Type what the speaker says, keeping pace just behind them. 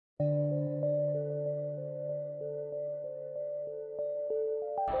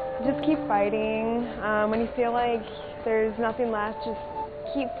Just keep fighting. When you feel like there's nothing left, just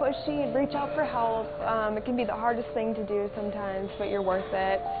keep pushing, reach out for help. It can be the hardest thing to do sometimes, but you're worth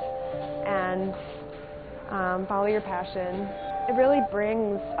it. And follow your passion. It really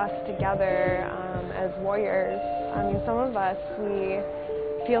brings us together as warriors. I mean, some of us, we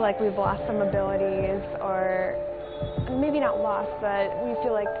feel like we've lost some abilities, or maybe not lost, but we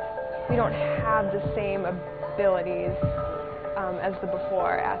feel like we don't have the same abilities as the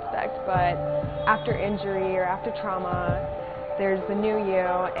before aspect. But after injury or after trauma, there's the new you,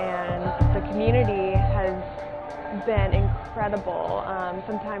 and the community has been incredible.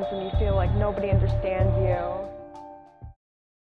 Sometimes when you feel like nobody understands you.